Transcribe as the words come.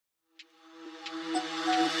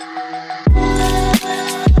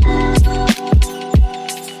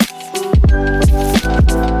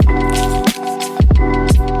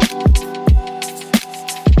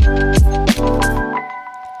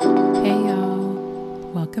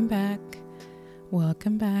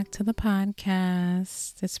Welcome back to the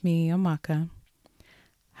podcast. It's me, Amaka.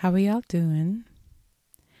 How are y'all doing?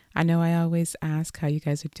 I know I always ask how you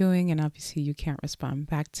guys are doing, and obviously you can't respond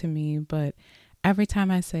back to me, but every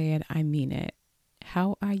time I say it, I mean it.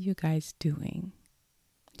 How are you guys doing?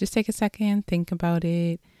 Just take a second, think about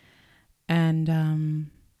it, and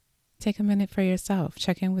take a minute for yourself.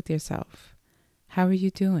 Check in with yourself. How are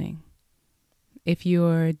you doing? If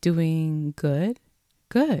you're doing good,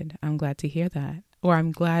 I'm glad to hear that. Or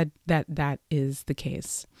I'm glad that that is the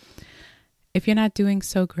case. If you're not doing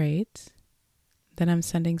so great, then I'm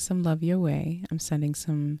sending some love your way. I'm sending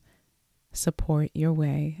some support your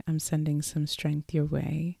way. I'm sending some strength your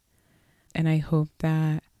way. And I hope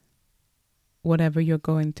that whatever you're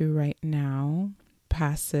going through right now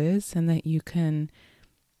passes and that you can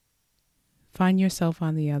find yourself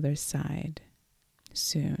on the other side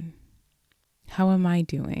soon. How am I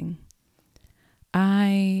doing?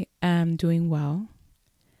 I am doing well.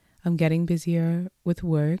 I'm getting busier with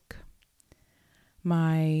work.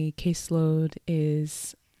 My caseload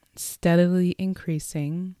is steadily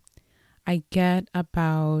increasing.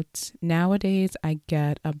 Nowadays I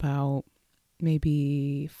get about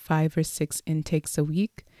maybe 5 or 6 intakes a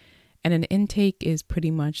week. And an intake is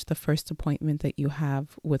pretty much the first appointment that you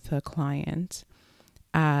have with a client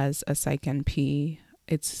as a psych NP.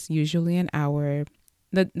 It's usually an hour.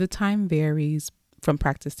 The time varies from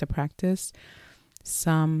practice to practice.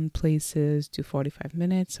 Some places do 45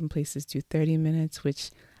 minutes, some places do 30 minutes,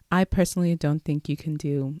 which I personally don't think you can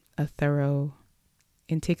do a thorough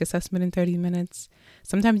intake assessment in 30 minutes.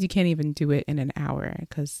 Sometimes you can't even do it in an hour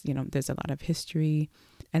because, there's a lot of history,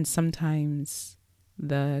 and sometimes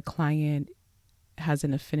the client has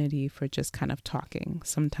an affinity for just kind of talking.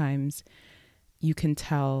 Sometimes you can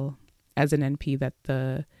tell as an NP that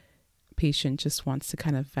the patient just wants to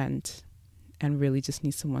kind of vent and really just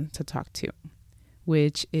needs someone to talk to,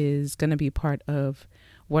 which is going to be part of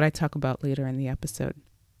what I talk about later in the episode.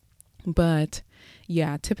 But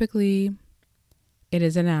yeah, typically it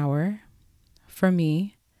is an hour for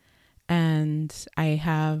me, and I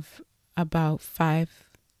have about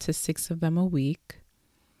 5 to 6 of them a week,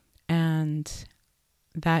 and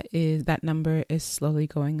that number is slowly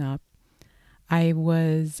going up. I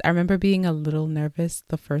remember being a little nervous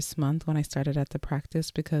the first month when I started at the practice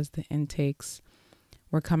because the intakes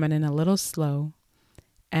were coming in a little slow.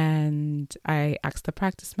 And I asked the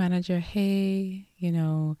practice manager, hey,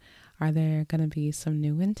 are there going to be some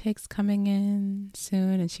new intakes coming in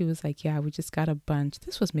soon? And she was like, yeah, we just got a bunch.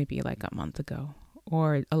 This was maybe like a month ago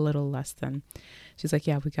or a little less than. She's like,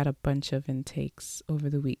 yeah, we got a bunch of intakes over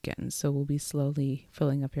the weekend. So we'll be slowly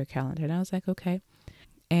filling up your calendar. And I was like, okay.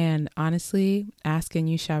 And honestly, ask and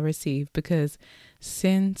you shall receive, because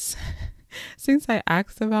since I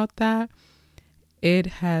asked about that, it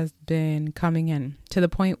has been coming in to the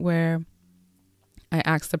point where I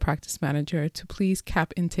asked the practice manager to please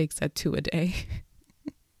cap intakes at 2 a day.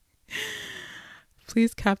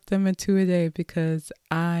 Please cap them at 2 a day, because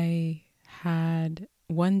I had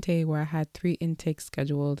one day where I had 3 intakes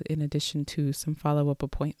scheduled in addition to some follow-up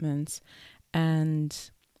appointments. And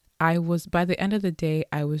by the end of the day,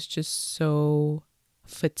 I was just so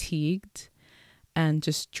fatigued and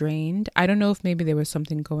just drained. I don't know if maybe there was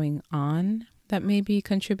something going on that maybe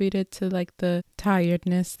contributed to like the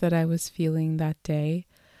tiredness that I was feeling that day.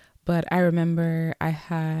 But I remember I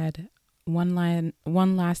had one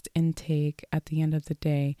last intake at the end of the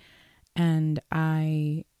day, and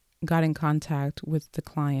I got in contact with the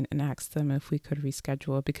client and asked them if we could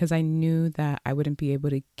reschedule, because I knew that I wouldn't be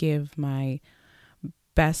able to give my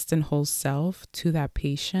best and whole self to that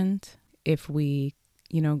patient if we,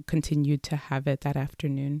 continued to have it that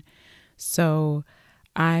afternoon. So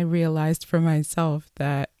I realized for myself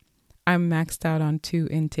that I'm maxed out on 2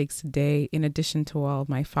 intakes a day in addition to all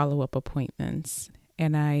my follow-up appointments.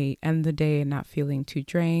 And I end the day not feeling too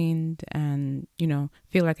drained and,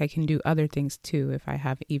 feel like I can do other things too if I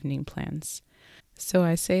have evening plans. So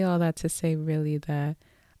I say all that to say really that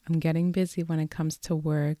I'm getting busy when it comes to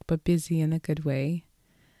work, but busy in a good way.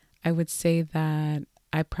 I would say that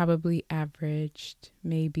I probably averaged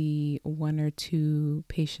maybe 1 or 2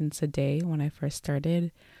 patients a day when I first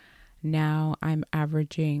started. Now I'm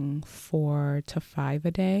averaging 4 to 5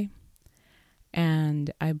 a day.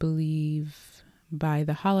 And I believe by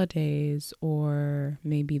the holidays or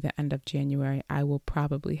maybe the end of January, I will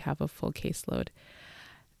probably have a full caseload.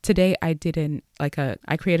 Today I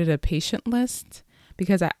created a patient list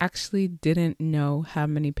because I actually didn't know how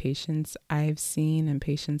many patients I've seen and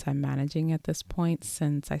patients I'm managing at this point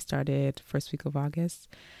since I started first week of August.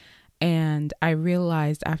 And I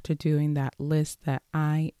realized after doing that list that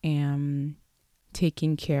I am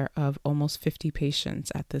taking care of almost 50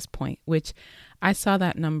 patients at this point, which I saw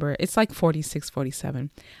that number. It's like 46,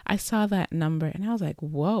 47. I saw that number and I was like,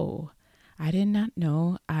 whoa, I did not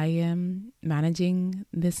know I am managing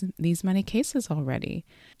these many cases already,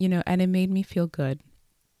 and it made me feel good.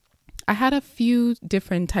 I had a few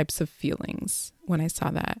different types of feelings when I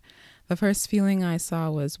saw that. The first feeling I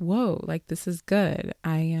saw was, whoa, like this is good.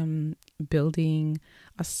 I am building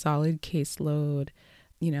a solid caseload.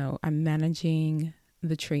 I'm managing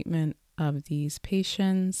the treatment of these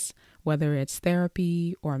patients, whether it's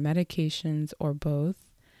therapy or medications or both,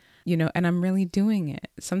 and I'm really doing it.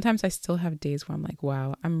 Sometimes I still have days where I'm like,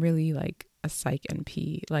 wow, I'm really like a psych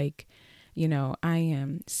NP. Like, I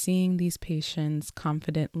am seeing these patients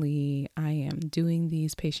confidently. I am doing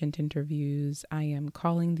these patient interviews. I am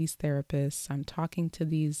calling these therapists. I'm talking to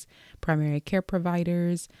these primary care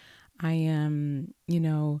providers. I am,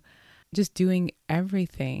 just doing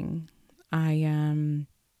everything. I am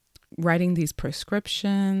writing these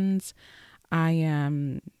prescriptions. I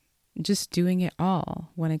am just doing it all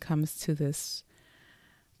when it comes to this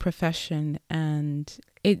profession. And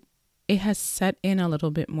it has set in a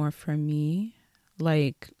little bit more for me.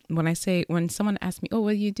 Like when someone asks me, oh,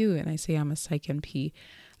 what do you do? And I say I'm a psych NP,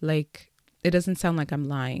 like it doesn't sound like I'm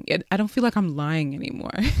lying. I don't feel like I'm lying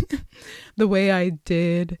anymore. The way I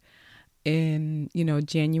did in,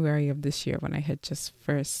 January of this year when I had just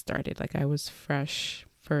first started. Like I was fresh,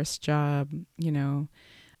 first job,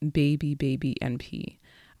 baby NP,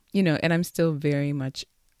 and I'm still very much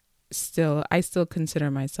I still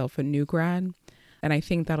consider myself a new grad. And I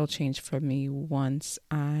think that'll change for me once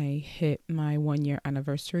I hit my 1-year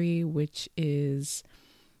anniversary, which is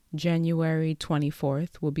January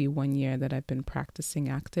 24th will be 1 year that I've been practicing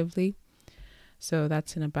actively. So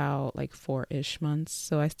that's in about like 4-ish months.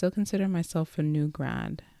 So I still consider myself a new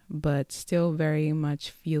grad, but still very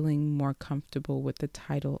much feeling more comfortable with the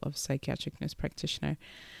title of psychiatric nurse practitioner.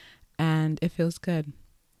 And it feels good.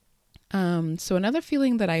 So another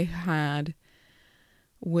feeling that I had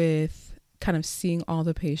with kind of seeing all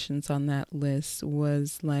the patients on that list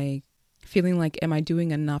was like feeling like, am I doing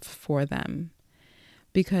enough for them?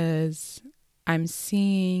 Because I'm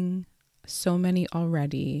seeing so many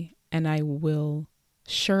already, and I will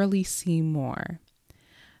surely see more.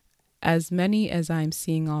 As many as I'm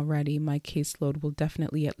seeing already, my caseload will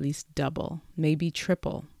definitely at least double, maybe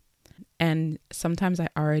triple. And sometimes I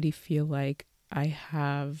already feel like I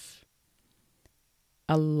have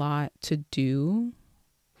a lot to do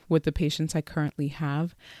with the patients I currently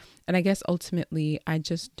have. And I guess ultimately, I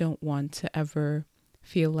just don't want to ever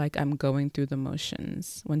feel like I'm going through the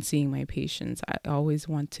motions when seeing my patients. I always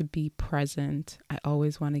want to be present. I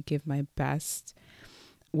always want to give my best,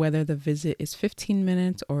 whether the visit is 15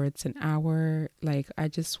 minutes or it's an hour. Like I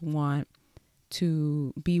just want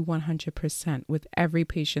to be 100% with every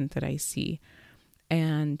patient that I see.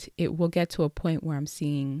 And it will get to a point where I'm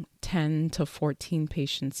seeing 10 to 14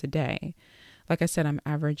 patients a day. Like I said, I'm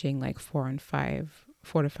averaging like 4 to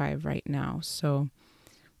 5 right now. So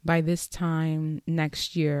by this time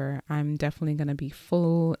next year, I'm definitely going to be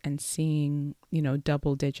full and seeing,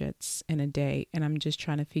 double digits in a day. And I'm just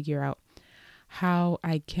trying to figure out how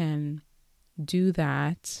I can do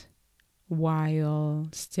that while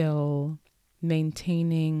still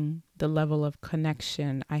maintaining the level of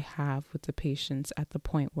connection I have with the patients at the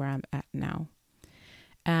point where I'm at now.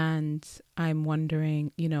 And I'm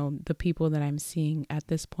wondering, the people that I'm seeing at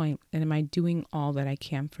this point, and am I doing all that I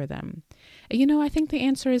can for them? And, I think the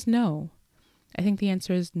answer is no.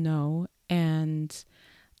 And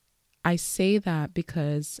I say that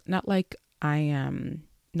because not like I am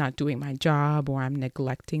not doing my job or I'm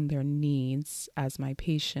neglecting their needs as my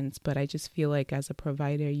patients, but I just feel like as a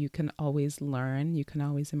provider, you can always learn, you can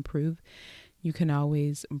always improve, you can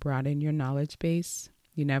always broaden your knowledge base.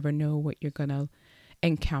 You never know what you're going to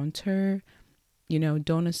encounter.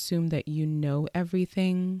 Don't assume that you know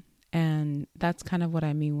everything. And that's kind of what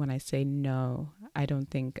I mean when I say no. I don't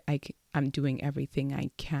think I'm doing everything I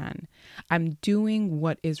can. I'm doing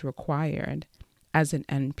what is required as an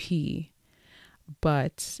NP.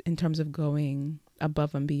 But in terms of going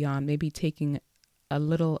above and beyond, maybe taking a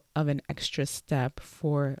little of an extra step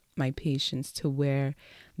for my patients to where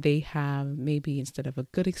they have maybe instead of a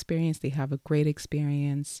good experience, they have a great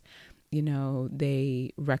experience.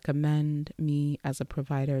 They recommend me as a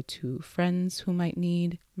provider to friends who might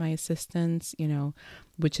need my assistance,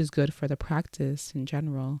 which is good for the practice in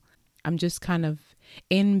general. I'm just kind of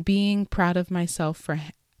in being proud of myself for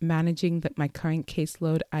managing my current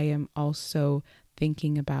caseload. I am also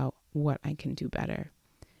thinking about what I can do better,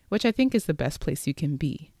 which I think is the best place you can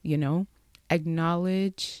be,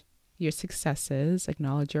 acknowledge your successes,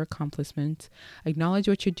 acknowledge your accomplishments, acknowledge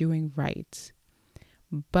what you're doing right.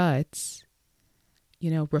 But,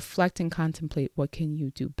 reflect and contemplate, what can you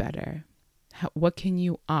do better? What can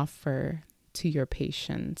you offer to your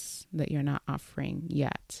patients that you're not offering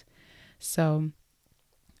yet? So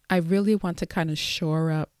I really want to kind of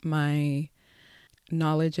shore up my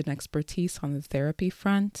knowledge and expertise on the therapy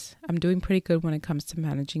front. I'm doing pretty good when it comes to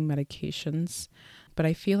managing medications, but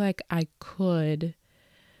I feel like I could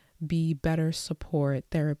be better support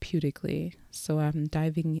therapeutically. So I'm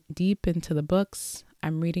diving deep into the books.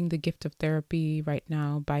 I'm reading The Gift of Therapy right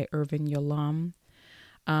now by Irvin Yalom,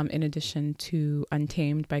 in addition to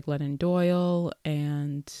Untamed by Glennon Doyle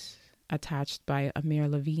and Attached by Amir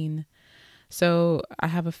Levine. So I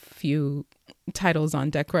have a few titles on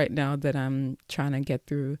deck right now that I'm trying to get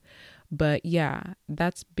through. But yeah,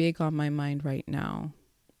 that's big on my mind right now,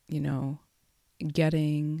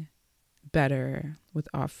 getting better with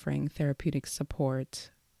offering therapeutic support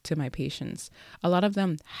to my patients. A lot of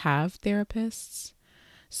them have therapists,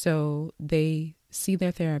 so they see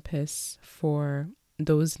their therapists for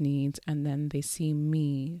those needs, and then they see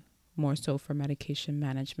me more so for medication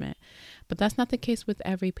management. But that's not the case with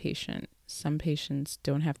every patient. Some patients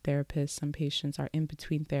don't have therapists. Some patients are in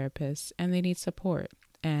between therapists and they need support.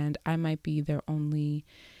 And I might be their only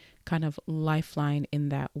kind of lifeline in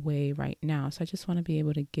that way right now. So I just want to be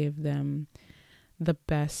able to give them the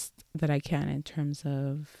best that I can in terms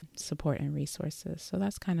of support and resources. So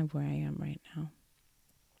that's kind of where I am right now.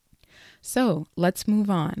 So let's move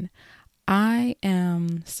on. I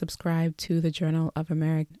am subscribed to the Journal of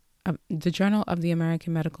the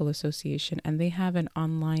American Medical Association, and they have an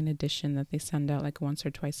online edition that they send out like once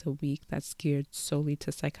or twice a week that's geared solely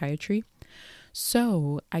to psychiatry.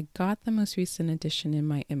 So I got the most recent edition in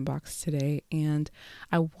my inbox today, and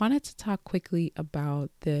I wanted to talk quickly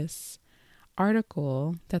about this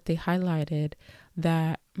article that they highlighted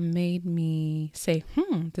that made me say,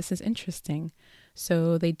 this is interesting.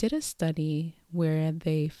 So they did a study where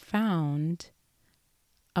they found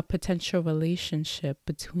a potential relationship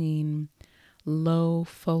between low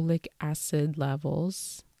folic acid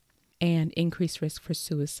levels and increased risk for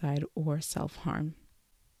suicide or self-harm.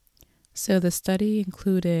 So the study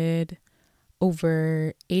included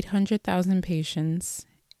over 800,000 patients,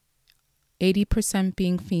 80%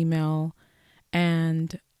 being female,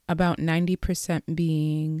 and about 90%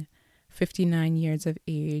 being 59 years of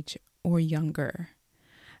age or younger.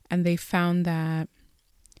 And they found that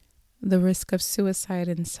the risk of suicide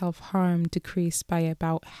and self-harm decreased by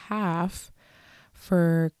about half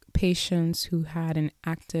for patients who had an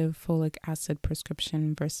active folic acid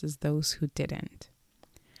prescription versus those who didn't.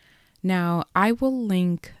 Now, I will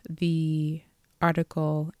link the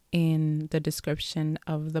article in the description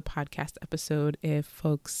of the podcast episode if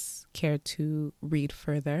folks care to read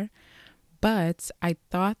further. But I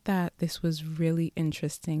thought that this was really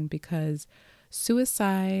interesting because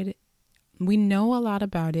suicide, we know a lot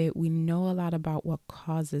about it. We know a lot about what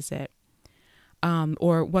causes it,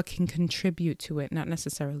 or what can contribute to it, not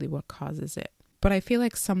necessarily what causes it. But I feel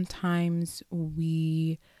like sometimes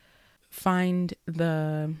we find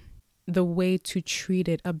the way to treat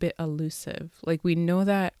it a bit elusive. Like, we know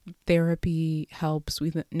that therapy helps.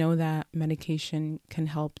 We know that medication can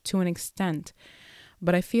help to an extent.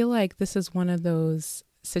 But I feel like this is one of those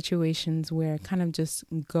situations where kind of just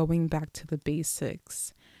going back to the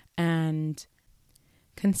basics and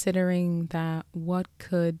considering that what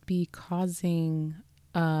could be causing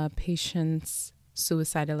a patient's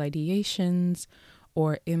suicidal ideations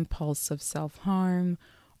or impulsive self-harm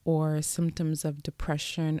or symptoms of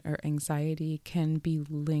depression or anxiety can be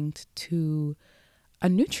linked to a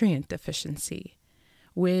nutrient deficiency,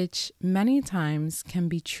 which many times can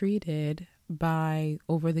be treated by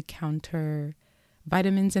over-the-counter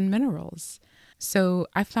vitamins and minerals. So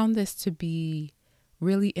I found this to be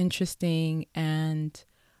really interesting, and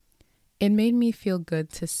it made me feel good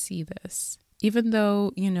to see this, even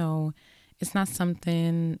though, it's not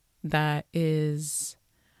something that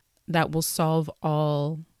will solve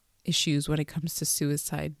all issues when it comes to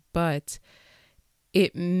suicide, but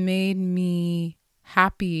it made me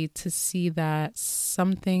happy to see that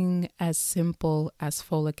something as simple as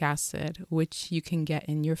folic acid, which you can get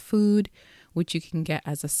in your food, which you can get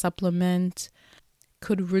as a supplement,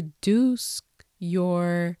 could reduce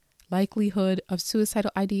your likelihood of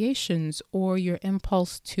suicidal ideations or your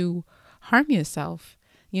impulse to harm yourself,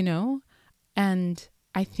 And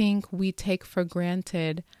I think we take for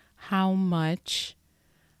granted how much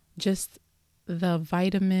just the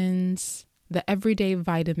vitamins, the everyday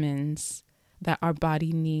vitamins that our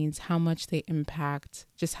body needs, how much they impact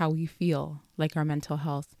just how we feel, like our mental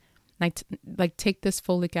health. Like take this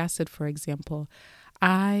folic acid, for example.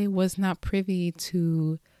 I was not privy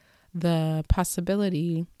to the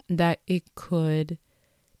possibility that it could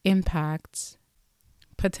impact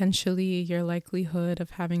potentially your likelihood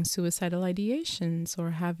of having suicidal ideations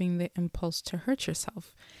or having the impulse to hurt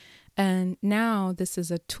yourself. And now this is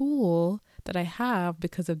a tool that I have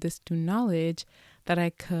because of this new knowledge that I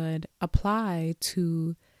could apply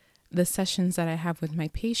to the sessions that I have with my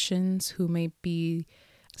patients who may be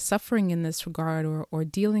suffering in this regard or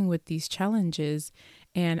dealing with these challenges,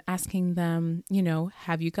 and asking them,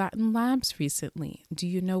 have you gotten labs recently? Do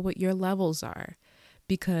you know what your levels are?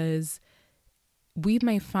 Because we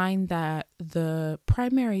may find that the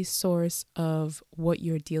primary source of what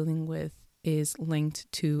you're dealing with is linked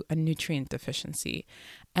to a nutrient deficiency.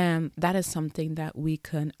 And that is something that we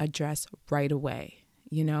can address right away.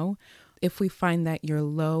 If we find that you're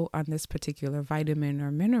low on this particular vitamin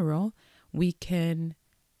or mineral, we can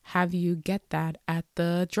have you get that at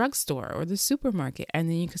the drugstore or the supermarket, and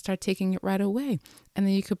then you can start taking it right away. And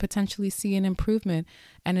then you could potentially see an improvement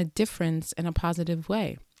and a difference in a positive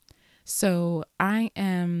way. So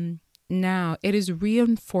it is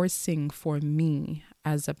reinforcing for me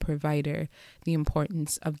as a provider the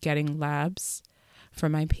importance of getting labs for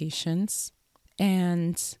my patients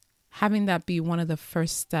and having that be one of the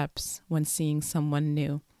first steps when seeing someone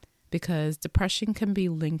new. Because depression can be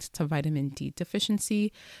linked to vitamin D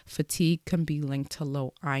deficiency, fatigue can be linked to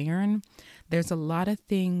low iron. There's a lot of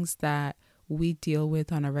things that we deal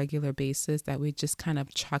with on a regular basis that we just kind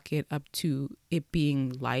of chalk it up to it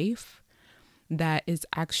being life that is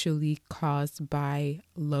actually caused by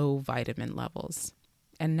low vitamin levels.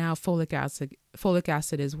 And now folic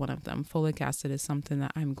acid is one of them. Folic acid is something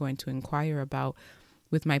that I'm going to inquire about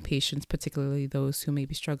with my patients, particularly those who may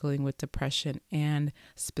be struggling with depression and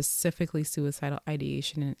specifically suicidal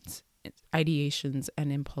ideations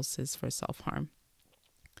and impulses for self-harm.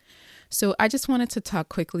 So I just wanted to talk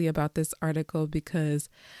quickly about this article because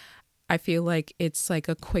I feel like it's like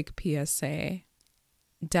a quick PSA.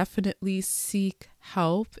 Definitely seek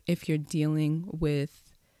help if you're dealing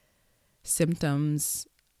with symptoms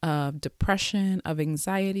of depression, of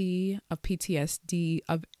anxiety, of PTSD,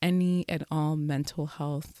 of any and all mental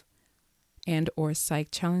health and or psych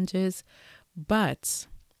challenges. But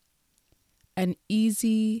an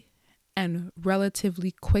easy and relatively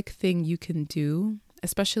quick thing you can do,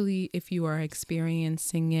 especially if you are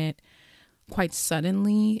experiencing it quite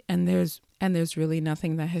suddenly and there's really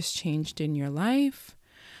nothing that has changed in your life,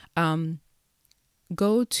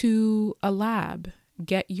 go to a lab,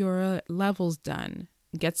 get your levels done.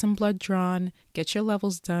 Get some blood drawn, get your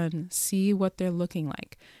levels done, see what they're looking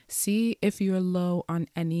like. See if you're low on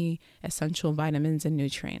any essential vitamins and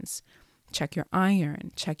nutrients. Check your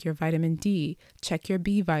iron, check your vitamin D, check your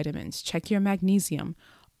B vitamins, check your magnesium.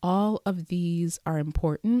 All of these are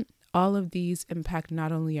important. All of these impact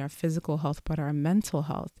not only our physical health, but our mental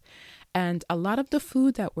health. And a lot of the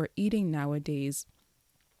food that we're eating nowadays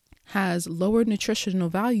has lower nutritional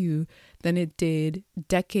value than it did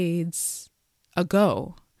decades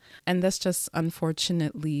ago. And that's just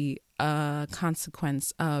unfortunately a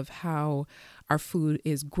consequence of how our food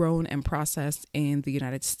is grown and processed in the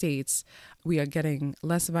United States. We are getting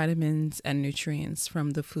less vitamins and nutrients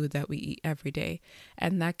from the food that we eat every day.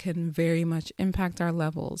 And that can very much impact our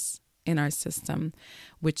levels in our system,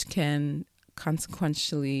 which can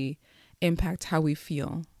consequentially impact how we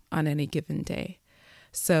feel on any given day.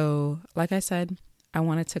 So, like I said, I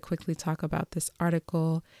wanted to quickly talk about this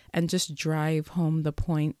article and just drive home the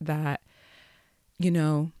point that,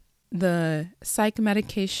 the psych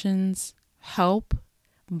medications help,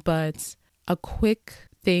 but a quick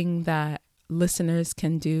thing that listeners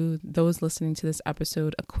can do, those listening to this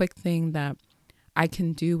episode, a quick thing that I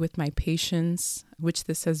can do with my patients, which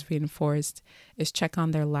this has reinforced, is check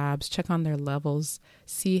on their labs, check on their levels,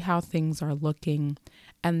 see how things are looking,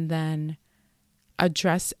 and then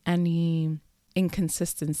address any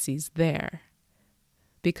inconsistencies there.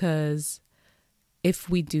 Because if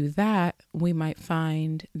we do that, we might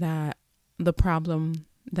find that the problem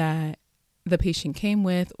that the patient came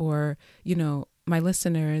with, or, my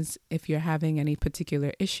listeners, if you're having any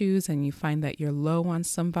particular issues and you find that you're low on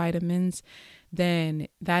some vitamins, then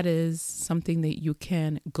that is something that you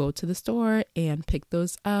can go to the store and pick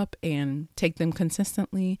those up and take them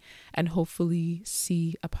consistently and hopefully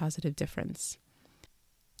see a positive difference.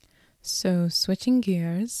 So switching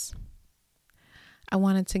gears, I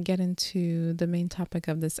wanted to get into the main topic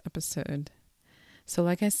of this episode. So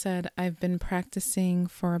like I said, I've been practicing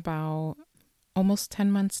for about almost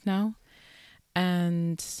 10 months now.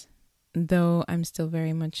 And though I'm still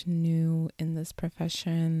very much new in this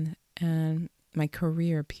profession and my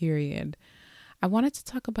career period, I wanted to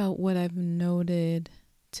talk about what I've noted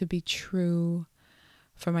to be true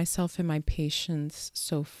for myself and my patients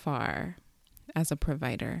so far as a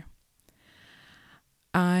provider.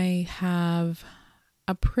 I have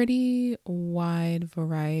a pretty wide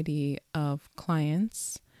variety of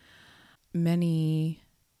clients, many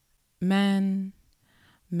men,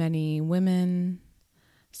 many women,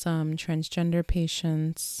 some transgender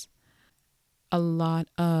patients, a lot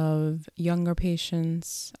of younger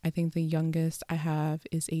patients. I think the youngest I have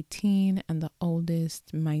is 18 and the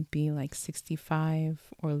oldest might be like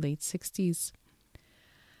 65 or late 60s.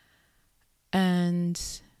 And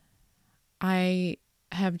I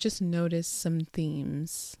have just noticed some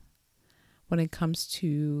themes when it comes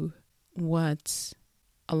to what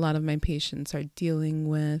a lot of my patients are dealing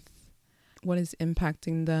with, what is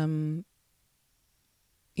impacting them,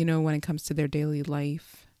 when it comes to their daily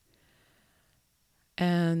life,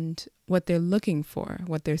 and what they're looking for,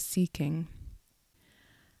 what they're seeking.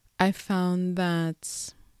 I found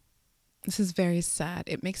that this is very sad.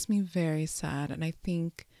 It makes me very sad. And I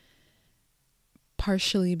think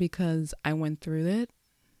partially because I went through it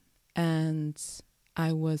and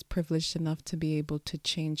I was privileged enough to be able to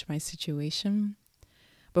change my situation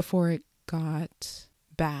before it got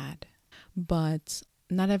bad. But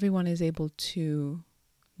not everyone is able to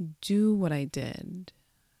do what I did.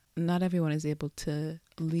 Not everyone is able to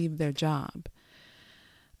leave their job.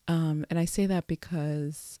 And I say that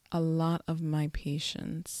because a lot of my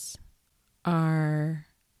patients are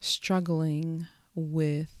struggling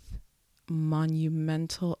with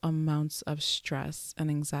monumental amounts of stress and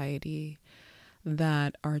anxiety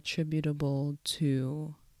that are attributable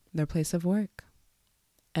to their place of work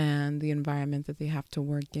and the environment that they have to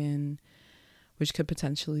work in, which could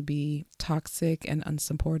potentially be toxic and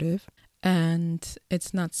unsupportive. And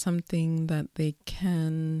it's not something that they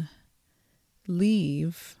can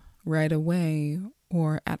leave right away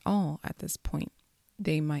or at all at this point.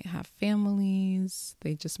 They might have families,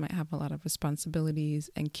 they just might have a lot of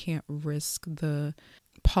responsibilities and can't risk the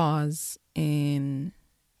pause in,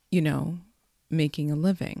 making a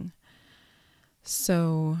living.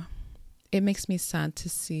 So it makes me sad to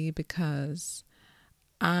see, because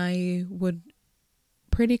I would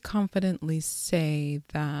pretty confidently say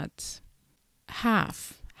that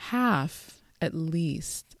half at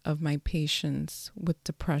least of my patients with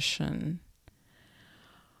depression,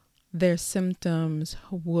 their symptoms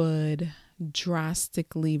would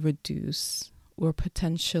drastically reduce or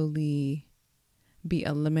potentially be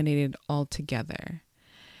eliminated altogether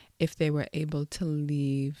if they were able to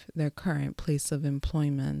leave their current place of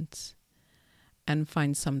employment and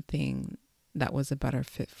find something that was a better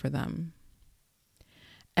fit for them.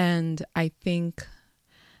 And I think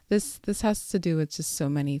this has to do with just so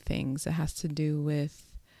many things. It has to do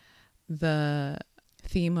with the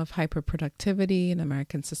theme of hyperproductivity in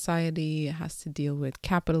American society. It has to deal with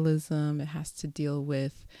capitalism. It has to deal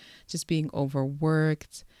with just being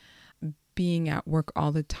overworked. Being at work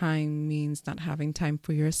all the time means not having time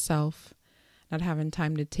for yourself, not having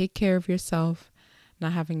time to take care of yourself,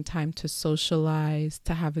 not having time to socialize,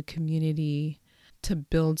 to have a community, to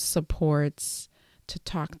build supports, to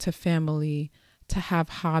talk to family, to have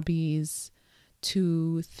hobbies,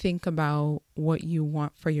 to think about what you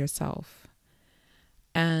want for yourself.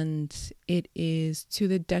 And it is to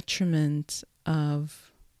the detriment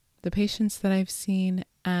of the patients that I've seen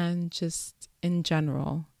and just in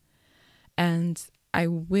general. And I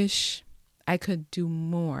wish I could do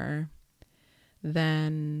more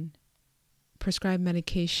than prescribe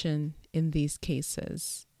medication in these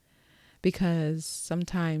cases, because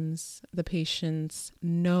sometimes the patients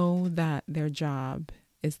know that their job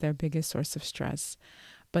is their biggest source of stress,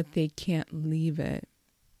 but they can't leave it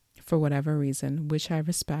for whatever reason, which I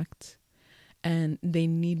respect, and they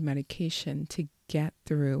need medication to get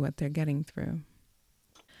through what they're getting through.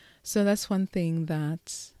 So that's one thing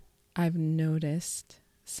that I've noticed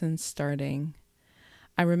since starting.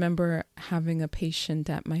 I remember having a patient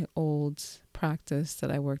at my old practice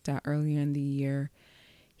that I worked at earlier in the year.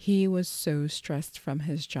 He was so stressed from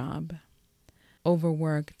his job,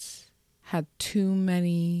 overworked, had too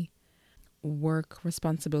many work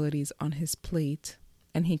responsibilities on his plate.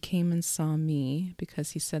 And he came and saw me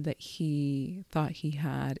because he said that he thought he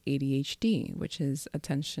had ADHD, which is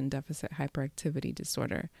attention deficit hyperactivity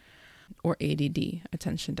disorder, or ADD,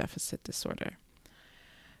 attention deficit disorder.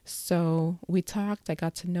 So we talked. I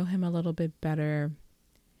got to know him a little bit better.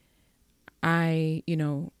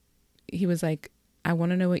 He was like, I want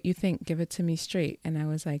to know what you think. Give it to me straight. And I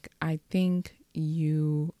was like, I think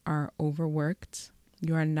you are overworked.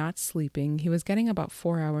 You are not sleeping. He was getting about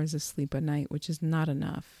 4 hours of sleep a night, which is not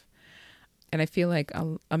enough. And I feel like a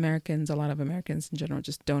lot of Americans in general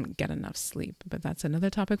just don't get enough sleep, but that's another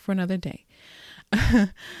topic for another day.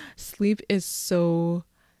 Sleep is so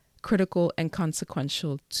critical and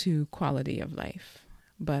consequential to quality of life,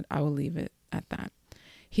 but I will leave it at that.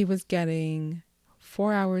 He was getting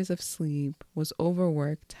 4 hours of sleep, was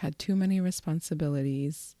overworked, had too many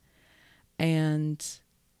responsibilities, and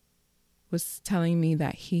was telling me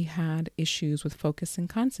that he had issues with focus and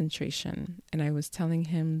concentration. And I was telling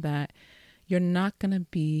him that you're not going to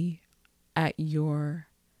be at your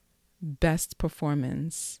best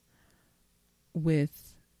performance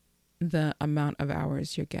with the amount of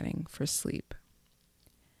hours you're getting for sleep.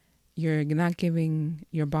 You're not giving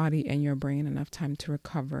your body and your brain enough time to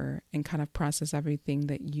recover and kind of process everything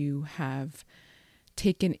that you have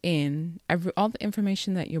taken in, all the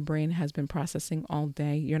information that your brain has been processing all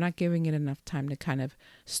day. You're not giving it enough time to kind of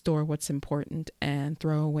store what's important and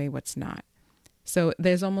throw away what's not. So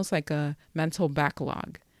there's almost like a mental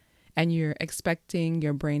backlog, and you're expecting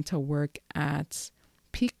your brain to work at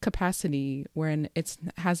peak capacity when it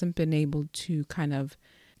hasn't been able to kind of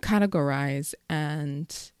categorize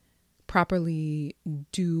and properly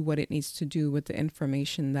do what it needs to do with the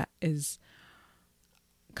information that is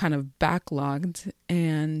kind of backlogged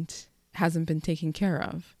and hasn't been taken care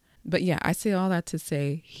of. But yeah, I say all that to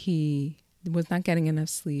say he was not getting enough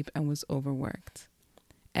sleep and was overworked.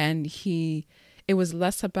 And it was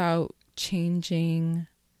less about changing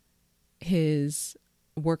his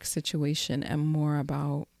work situation and more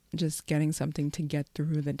about just getting something to get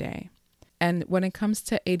through the day. And when it comes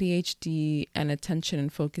to ADHD and attention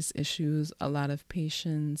and focus issues, a lot of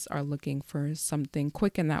patients are looking for something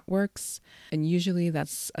quick and that works. And usually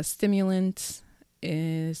that's a stimulant.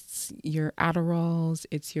 It's your Adderalls,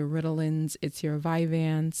 it's your Ritalins, it's your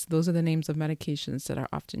Vyvanse. Those are the names of medications that are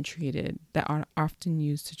often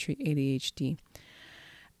used to treat ADHD.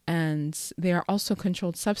 And they are also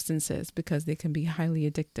controlled substances because they can be highly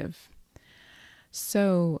addictive.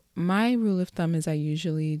 So my rule of thumb is I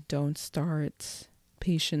usually don't start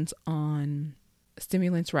patients on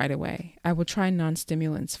stimulants right away. I will try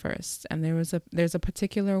non-stimulants first. And there's a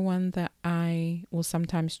particular one that I will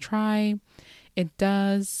sometimes try. It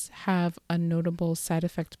does have a notable side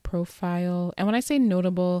effect profile. And when I say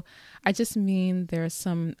notable, I just mean there are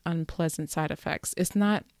some unpleasant side effects. It's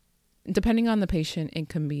not, depending on the patient, it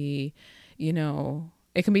can be,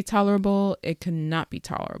 it can be tolerable. It cannot be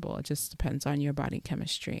tolerable. It just depends on your body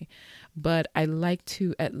chemistry. But I like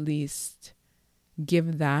to at least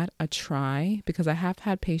give that a try because I have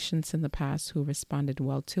had patients in the past who responded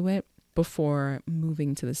well to it before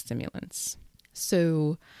moving to the stimulants.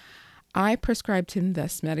 So I prescribed him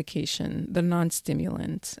this medication, the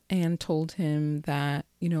non-stimulant, and told him that,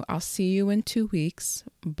 I'll see you in 2 weeks,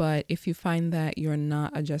 but if you find that you're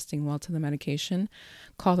not adjusting well to the medication,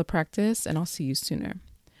 call the practice and I'll see you sooner.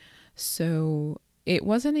 So it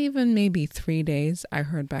wasn't even maybe 3 days I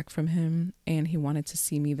heard back from him, and he wanted to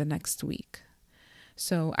see me the next week.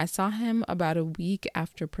 So I saw him about a week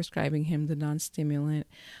after prescribing him the non-stimulant,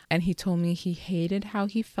 and he told me he hated how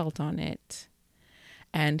he felt on it.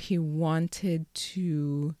 And he wanted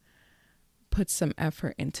to put some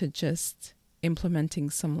effort into just implementing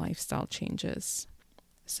some lifestyle changes.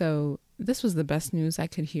 So this was the best news I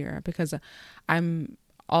could hear because I'm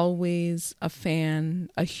always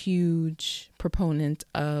a huge proponent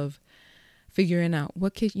of figuring out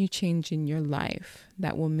what can you change in your life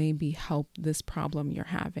that will maybe help this problem you're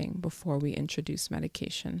having before we introduce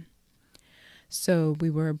medication. So we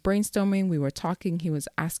were brainstorming, we were talking, he was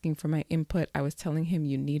asking for my input. I was telling him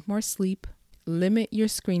you need more sleep, limit your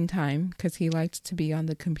screen time because he likes to be on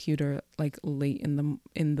the computer like late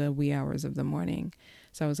in the wee hours of the morning.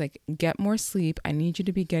 So I was like, get more sleep. I need you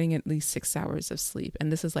to be getting at least 6 hours of sleep.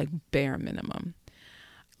 And this is like bare minimum.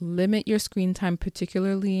 Limit your screen time,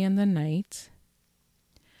 particularly in the night,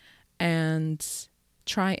 and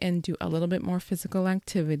try and do a little bit more physical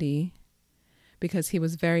activity, because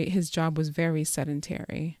his job was very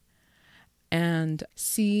sedentary, and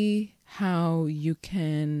see how you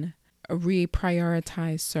can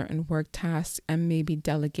reprioritize certain work tasks and maybe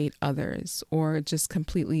delegate others or just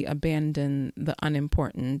completely abandon the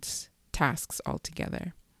unimportant tasks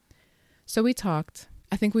altogether. So we talked.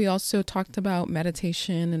 I think we also talked about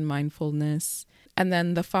meditation and mindfulness. And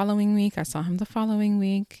then I saw him the following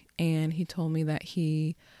week, and he told me that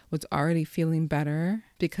he was already feeling better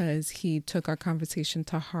because he took our conversation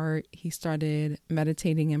to heart. He started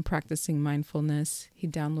meditating and practicing mindfulness. He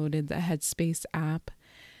downloaded the Headspace app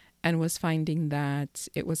and was finding that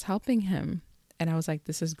it was helping him. And I was like,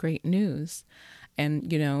 this is great news.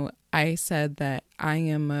 And, I said that I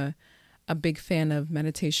am a big fan of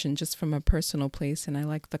meditation just from a personal place, and I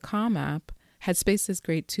like the Calm app. Headspace is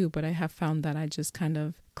great too, but I have found that I just kind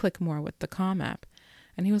of click more with the Calm app.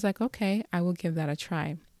 And he was like, okay, I will give that a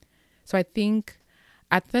try. So I think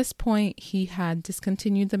at this point, he had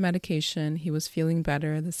discontinued the medication. He was feeling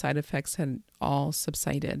better. The side effects had all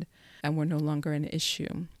subsided and were no longer an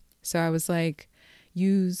issue. So I was like,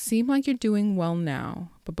 you seem like you're doing well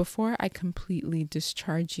now, but before I completely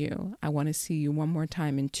discharge you, I want to see you one more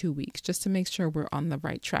time in 2 weeks just to make sure we're on the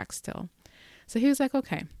right track still. So he was like,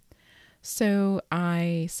 okay. So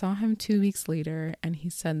I saw him 2 weeks later, and he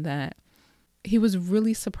said that he was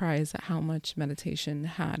really surprised at how much meditation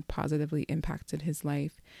had positively impacted his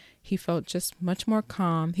life. He felt just much more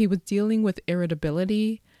calm. He was dealing with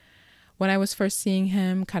irritability. When I was first seeing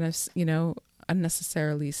him, kind of,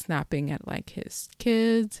 unnecessarily snapping at like his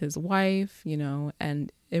kids, his wife,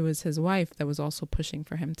 and it was his wife that was also pushing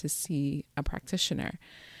for him to see a practitioner.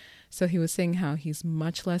 So he was saying how he's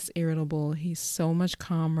much less irritable. He's so much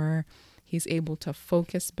calmer. He's able to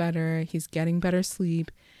focus better. He's getting better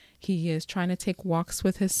sleep. He is trying to take walks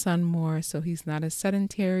with his son more, so he's not as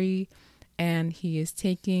sedentary, and he is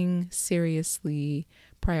taking seriously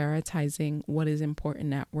prioritizing what is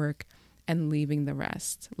important at work and leaving the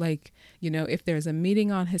rest. Like, if there's a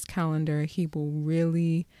meeting on his calendar, he will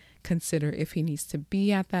really consider if he needs to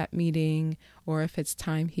be at that meeting, or if it's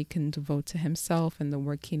time he can devote to himself and the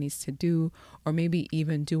work he needs to do, or maybe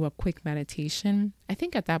even do a quick meditation. I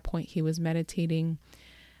think at that point he was meditating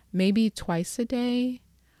maybe twice a day,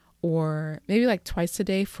 or maybe like twice a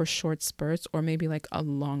day for short spurts, or maybe like a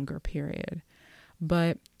longer period.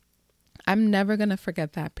 But I'm never going to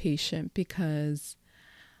forget that patient, because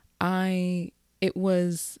it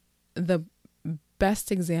was the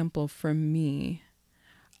best example for me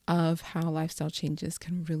of how lifestyle changes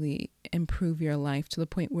can really improve your life to the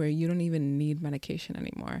point where you don't even need medication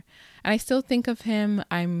anymore. And I still think of him.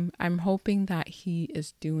 I'm hoping that he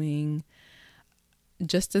is doing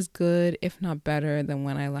just as good, if not better, than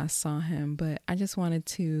when I last saw him. But I just wanted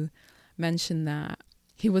to mention that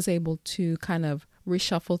he was able to kind of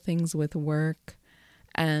reshuffle things with work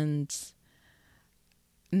and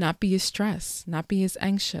not be as stressed, not be as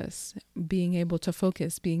anxious, being able to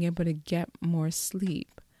focus, being able to get more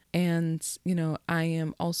sleep. And, I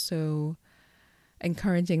am also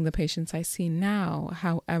encouraging the patients I see now,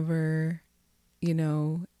 however,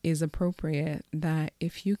 is appropriate, that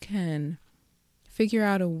if you can figure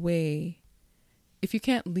out a way, if you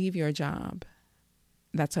can't leave your job,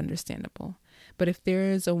 that's understandable. But if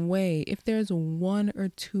there's one or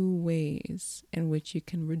two ways in which you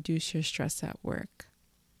can reduce your stress at work,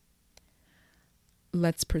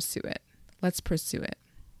 let's pursue it.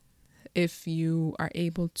 If you are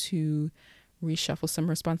able to reshuffle some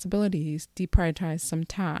responsibilities, deprioritize some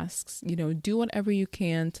tasks, do whatever you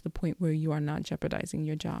can to the point where you are not jeopardizing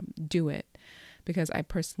your job. Do it. Because I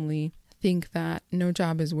personally think that no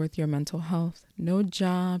job is worth your mental health. No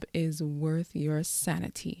job is worth your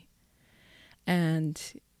sanity. And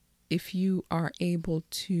if you are able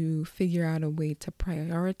to figure out a way to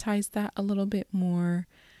prioritize that a little bit more,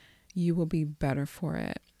 you will be better for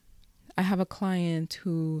it. I have a client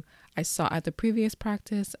who I saw at the previous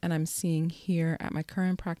practice and I'm seeing here at my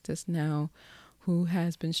current practice now, who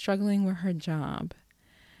has been struggling with her job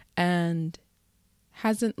and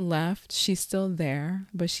hasn't left. She's still there,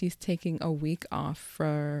 but she's taking a week off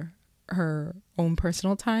for her own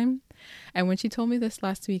personal time. And when she told me this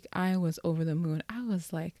last week, I was over the moon. I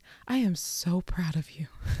was like, I am so proud of you.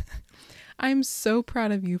 I'm so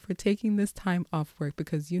proud of you for taking this time off work,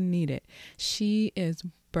 because you need it. She is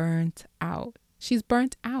burnt out. She's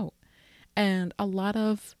burnt out. And a lot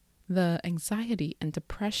of the anxiety and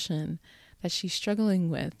depression that she's struggling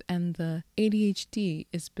with and the ADHD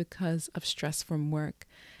is because of stress from work.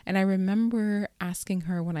 And I remember asking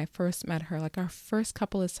her when I first met her, like our first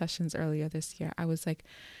couple of sessions earlier this year, I was like,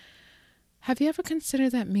 have you ever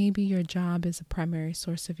considered that maybe your job is a primary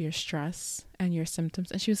source of your stress and your symptoms?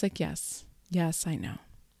 And she was like, yes, I know.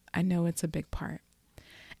 I know it's a big part.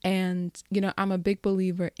 And, I'm a big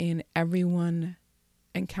believer in everyone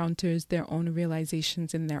encounters their own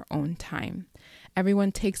realizations in their own time.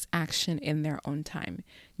 Everyone takes action in their own time.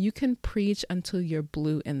 You can preach until you're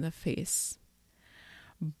blue in the face.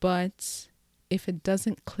 But if it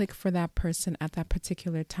doesn't click for that person at that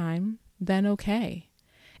particular time, then okay.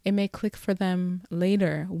 It may click for them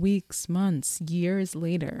later, weeks, months, years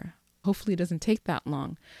later. Hopefully it doesn't take that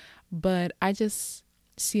long. But I just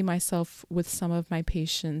see myself with some of my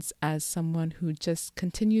patients as someone who just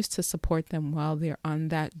continues to support them while they're on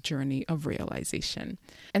that journey of realization.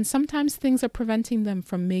 And sometimes things are preventing them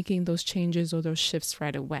from making those changes or those shifts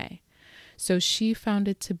right away. So she found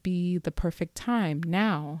it to be the perfect time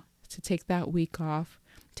now to take that week off,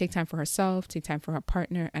 take time for herself, take time for her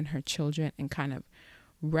partner and her children, and kind of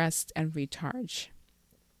rest and recharge.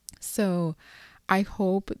 So I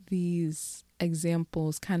hope these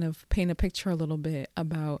examples kind of paint a picture a little bit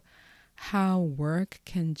about how work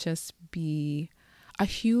can just be a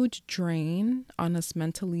huge drain on us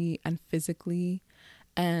mentally and physically.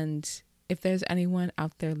 And if there's anyone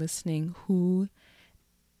out there listening who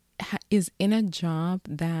is in a job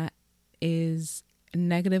that is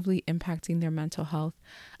negatively impacting their mental health,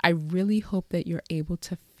 I really hope that you're able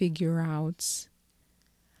to figure out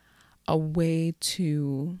a way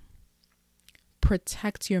to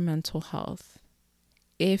protect your mental health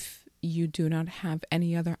if you do not have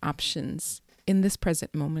any other options in this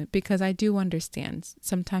present moment, because I do understand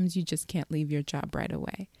sometimes you just can't leave your job right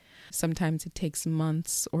away. Sometimes it takes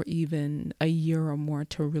months or even a year or more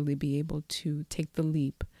to really be able to take the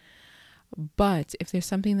leap. But if there's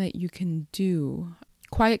something that you can do,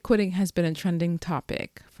 quiet quitting has been a trending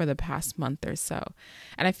topic for the past month or so.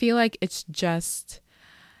 And I feel like it's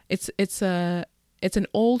an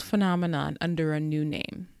old phenomenon under a new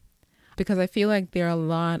name, because I feel like there are a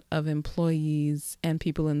lot of employees and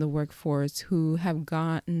people in the workforce who have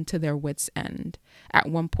gotten to their wits' end at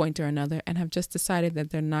one point or another and have just decided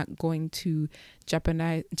that they're not going to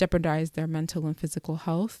jeopardize their mental and physical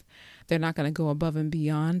health. They're not going to go above and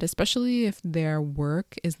beyond, especially if their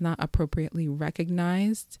work is not appropriately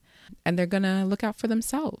recognized, and they're going to look out for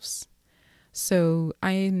themselves. So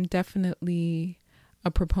I am definitely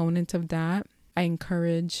a proponent of that. I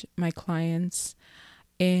encourage my clients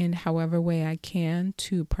in however way I can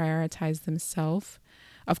to prioritize themselves.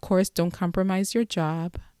 Of course, don't compromise your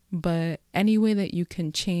job, but any way that you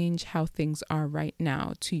can change how things are right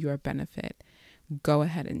now to your benefit, go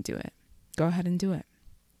ahead and do it. Go ahead and do it.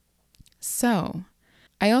 So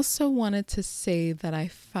I also wanted to say that I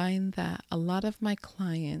find that a lot of my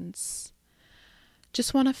clients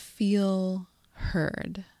just want to feel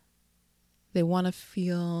heard. They want to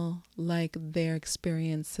feel like their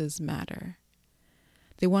experiences matter.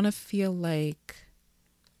 They want to feel like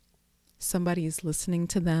somebody is listening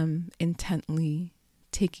to them intently,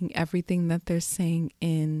 taking everything that they're saying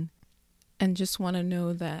in, and just want to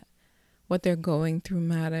know that what they're going through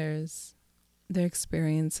matters, their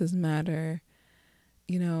experiences matter,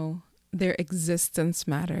 their existence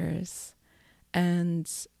matters. And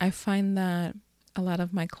I find that a lot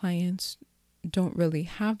of my clients don't really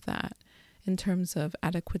have that in terms of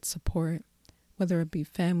adequate support, whether it be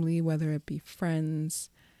family, whether it be friends,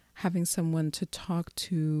 having someone to talk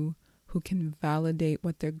to who can validate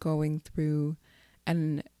what they're going through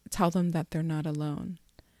and tell them that they're not alone.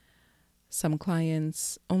 Some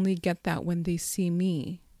clients only get that when they see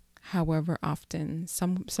me, however often.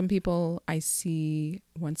 Some people I see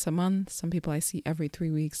once a month, some people I see every 3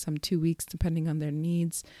 weeks, some 2 weeks, depending on their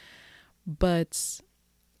needs. But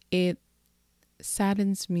it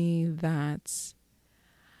saddens me that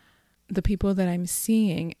the people that I'm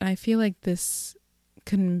seeing, and I feel like this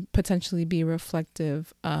can potentially be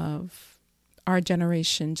reflective of our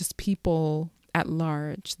generation, just people at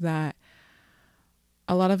large, that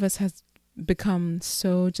a lot of us has become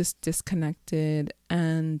so just disconnected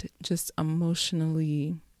and just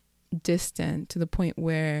emotionally distant to the point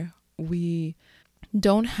where we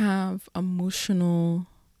don't have emotional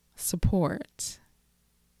support.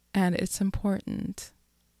 And it's important,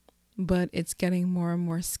 but it's getting more and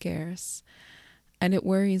more scarce. And it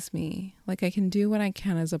worries me. Like, I can do what I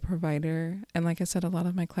can as a provider. And like I said, a lot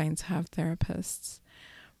of my clients have therapists.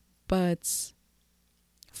 But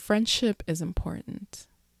friendship is important.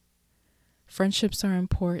 Friendships are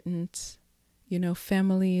important.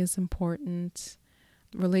 Family is important.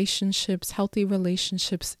 Relationships, healthy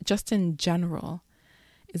relationships, just in general,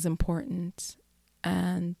 is important.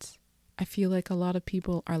 And I feel like a lot of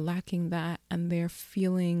people are lacking that, and they're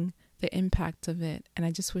feeling the impact of it. And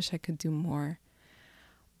I just wish I could do more.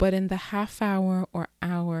 But in the half hour or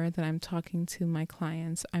hour that I'm talking to my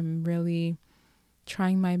clients, I'm really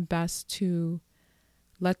trying my best to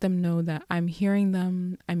let them know that I'm hearing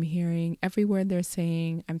them. I'm hearing every word they're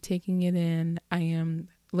saying. I'm taking it in. I am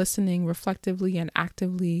listening reflectively and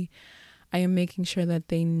actively. I am making sure that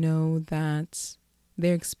they know that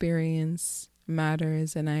their experience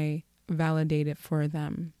matters, and I validate it for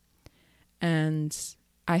them. And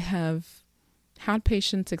I have had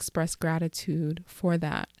patients express gratitude for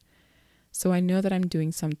that. So I know that I'm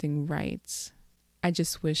doing something right. I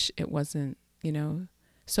just wish it wasn't,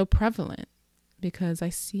 so prevalent, because I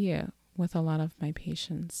see it with a lot of my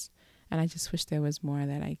patients, and I just wish there was more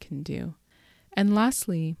that I can do. And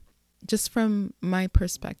lastly, just from my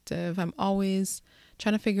perspective, I'm always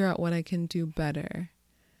trying to figure out what I can do better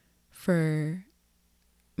for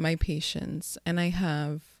my patients, and I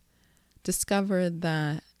have discovered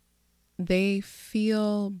that they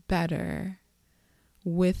feel better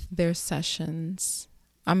with their sessions.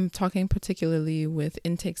 I'm talking particularly with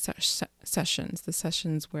intake sessions, the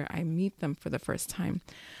sessions where I meet them for the first time.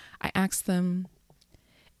 I ask them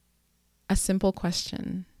a simple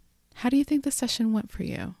question. How do you think the session went for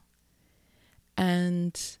you?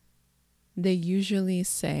 And they usually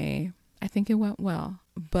say, I think it went well.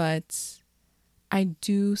 But I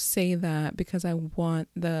do say that because I want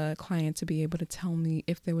the client to be able to tell me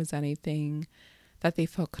if there was anything that they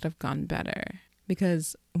felt could have gone better.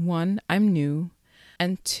 Because one, I'm new.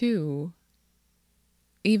 And two,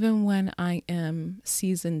 even when I am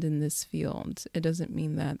seasoned in this field, it doesn't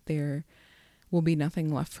mean that there will be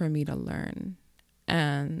nothing left for me to learn.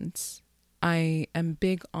 And I am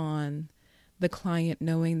big on the client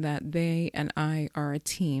knowing that they and I are a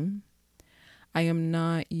team. I am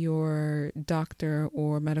not your doctor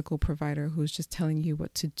or medical provider who's just telling you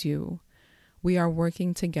what to do. We are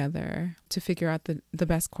working together to figure out the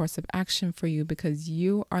best course of action for you because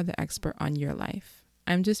you are the expert on your life.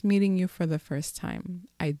 I'm just meeting you for the first time.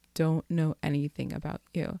 I don't know anything about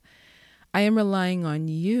you. I am relying on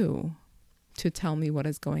you to tell me what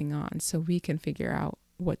is going on so we can figure out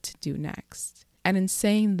what to do next. And in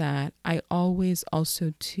saying that, I always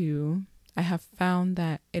also too, I have found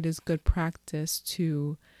that it is good practice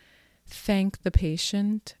to thank the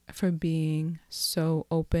patient for being so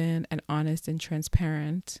open and honest and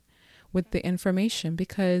transparent with the information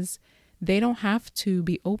because they don't have to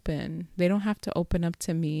be open. They don't have to open up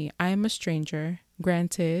to me. I am a stranger.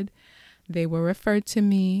 Granted, they were referred to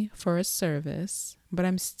me for a service, but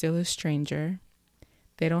I'm still a stranger.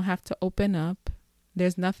 They don't have to open up.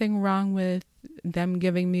 There's nothing wrong with them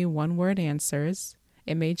giving me one-word answers.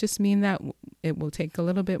 It may just mean that it will take a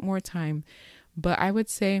little bit more time, but I would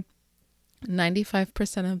say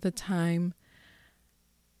 95% of the time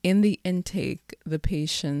in the intake, the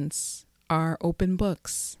patients are open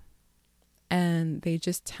books and they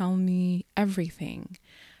just tell me everything.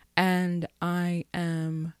 And I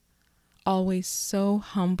am always so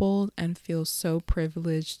humbled and feel so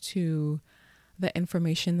privileged to the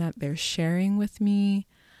information that they're sharing with me.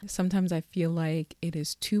 Sometimes I feel like it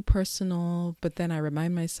is too personal, but then I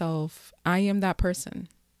remind myself, I am that person.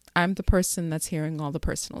 I'm the person that's hearing all the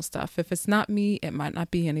personal stuff. If it's not me, it might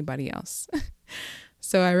not be anybody else.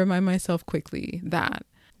 So I remind myself quickly that.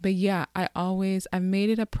 But yeah, I've made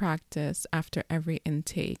it a practice after every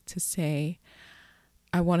intake to say,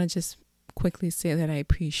 I want to just quickly say that I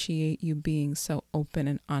appreciate you being so open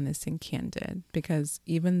and honest and candid, because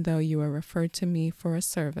even though you were referred to me for a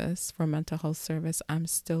service, for mental health service, I'm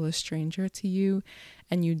still a stranger to you,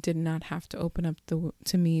 and you did not have to open up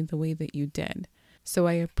to me the way that you did. So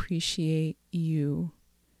I appreciate you,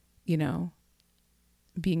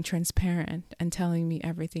 being transparent and telling me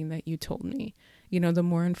everything that you told me. The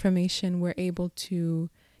more information we're able to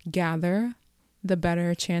gather, the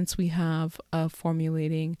better chance we have of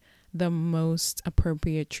formulating the most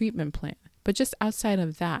appropriate treatment plan. But just outside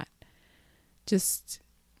of that, just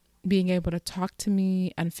being able to talk to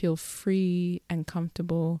me and feel free and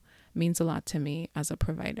comfortable means a lot to me as a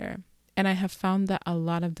provider. And I have found that a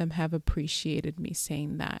lot of them have appreciated me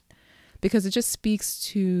saying that, because it just speaks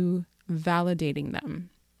to validating them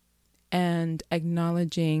and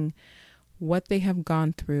acknowledging what they have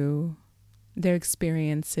gone through, their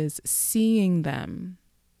experiences, seeing them,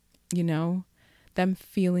 them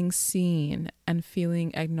feeling seen and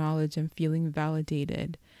feeling acknowledged and feeling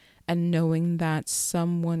validated, and knowing that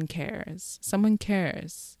someone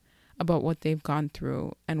cares about what they've gone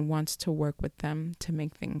through and wants to work with them to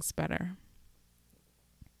make things better.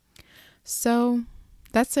 So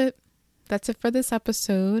that's it. That's it for this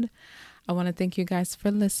episode. I want to thank you guys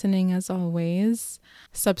for listening as always.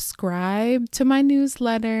 Subscribe to my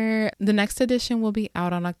newsletter. The next edition will be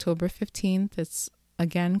out on October 15th. It's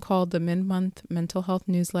again called the Mid-Month Mental Health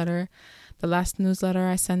Newsletter. The last newsletter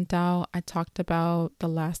I sent out, I talked about the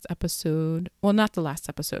last episode. Well, not the last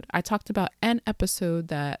episode. I talked about an episode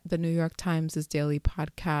that the New York Times' daily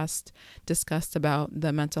podcast discussed about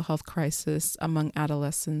the mental health crisis among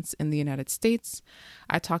adolescents in the United States.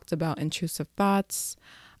 I talked about intrusive thoughts.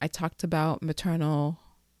 I talked about maternal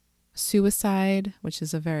suicide, which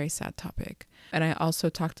is a very sad topic. And I also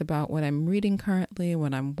talked about what I'm reading currently,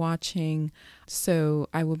 what I'm watching. So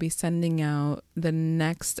I will be sending out the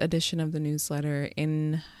next edition of the newsletter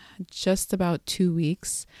in just about 2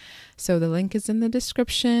 weeks. So the link is in the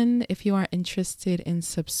description if you are interested in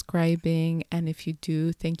subscribing. And if you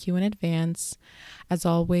do, thank you in advance. As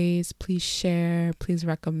always, please share, please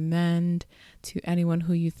recommend to anyone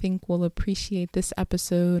who you think will appreciate this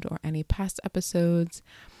episode or any past episodes.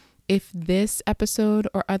 If this episode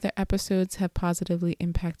or other episodes have positively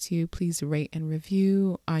impacted you, please rate and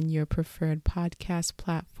review on your preferred podcast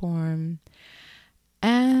platform.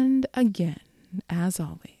 And again, as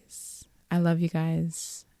always, I love you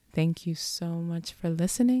guys. Thank you so much for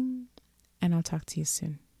listening, and I'll talk to you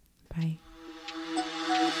soon. Bye.